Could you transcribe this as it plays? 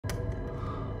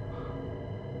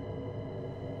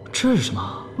这是什么？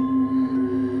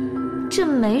这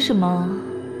没什么，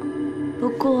不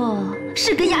过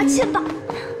是根牙签吧。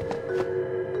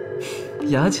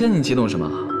牙签你激动什么？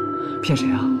骗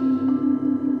谁啊？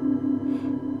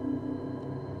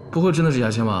不会真的是牙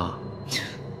签吧？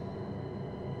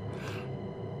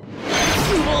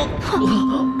是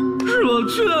吗？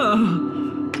这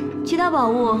其他宝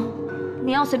物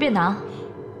你要随便拿，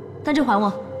但这还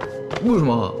我。为什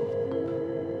么？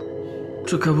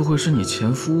这该不会是你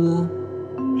前夫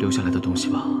留下来的东西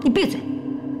吧？你闭嘴！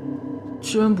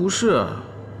既然不是，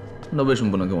那为什么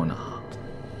不能给我拿？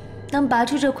能拔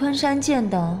出这昆山剑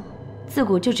的，自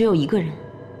古就只有一个人。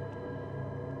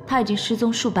他已经失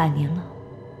踪数百年了。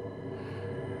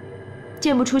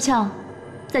剑不出鞘，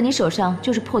在你手上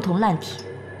就是破铜烂铁，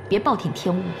别暴殄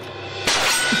天物。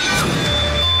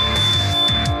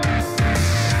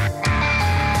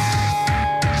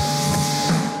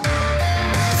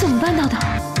怎么办到的？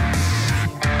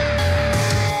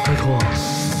拜托，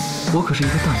我可是一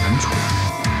个大男主，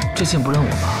这剑不让我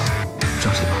拔，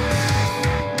让谁拔？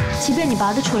即便你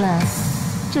拔得出来，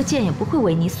这剑也不会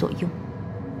为你所用。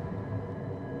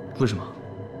为什么？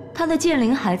它的剑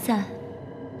灵还在。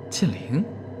剑灵？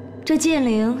这剑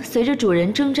灵随着主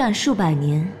人征战数百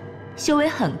年，修为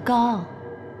很高，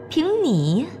凭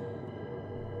你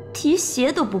皮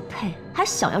鞋都不配，还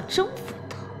想要征服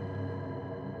它？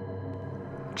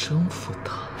征服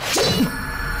它？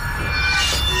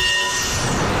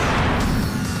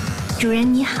主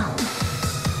人你好。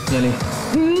年龄？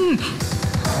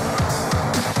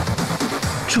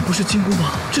这不是金箍棒，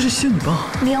这是仙女棒。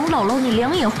梁姥姥，你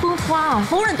两眼昏花，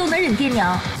逢人都能忍爹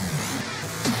娘。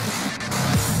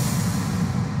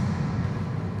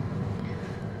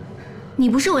你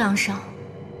不是欧阳商，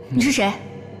你是谁？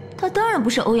他当然不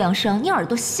是欧阳商，你耳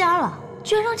朵瞎了？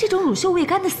居然让这种乳臭未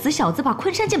干的死小子把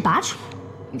昆山剑拔出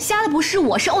来！瞎的不是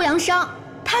我，是欧阳商。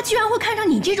他居然会看上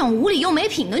你这种无理又没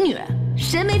品的女人。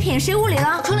谁没品谁无理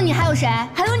了？除了你还有谁？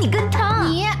还有你跟他。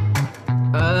你。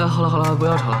哎，好了好了，不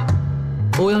要吵了。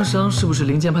欧阳商是不是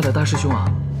灵剑派的大师兄啊？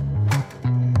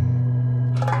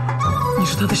你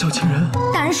是他的小情人？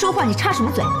大人说话你插什么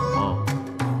嘴？哦。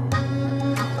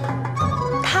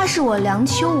他是我梁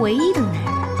秋唯一的男人。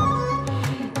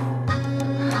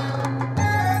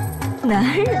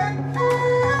男人？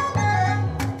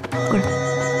滚！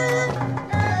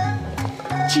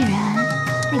既然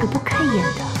那个不开眼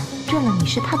的认了你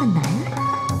是他的男人，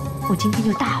我今天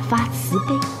就大发慈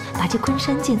悲，把这昆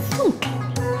山剑送给你。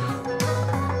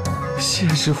谢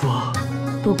谢师傅。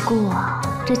不过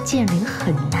这剑灵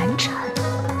很难缠，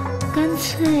干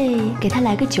脆给他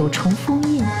来个9重封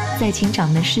印，再请掌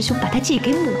门师兄把他戒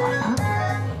给抹了。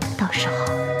到时候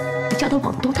你叫他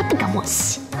往东，他不敢往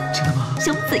西。真的吗？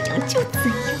想怎样就怎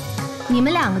样。你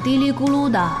们两个嘀哩咕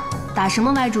噜的，打什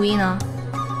么歪主意呢？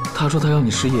他说他要你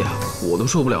失业，我都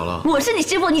受不了了。我是你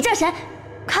师傅，你叫谁？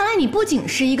看来你不仅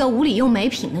是一个无理又没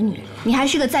品的女人，你还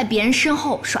是个在别人身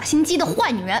后耍心机的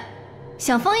坏女人。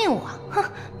想封印我，哼，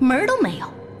门儿都没有！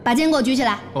把剑给我举起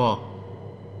来。哦。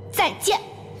再见。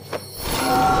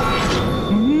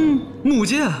木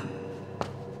剑。哦，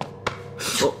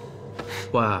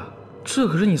喂，这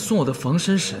可是你送我的防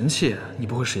身神器，你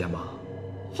不会食言吧？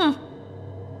哼，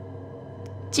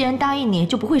既然答应你，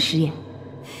就不会食言。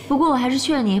不过我还是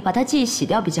劝你把它记忆洗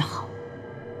掉比较好。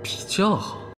比较好。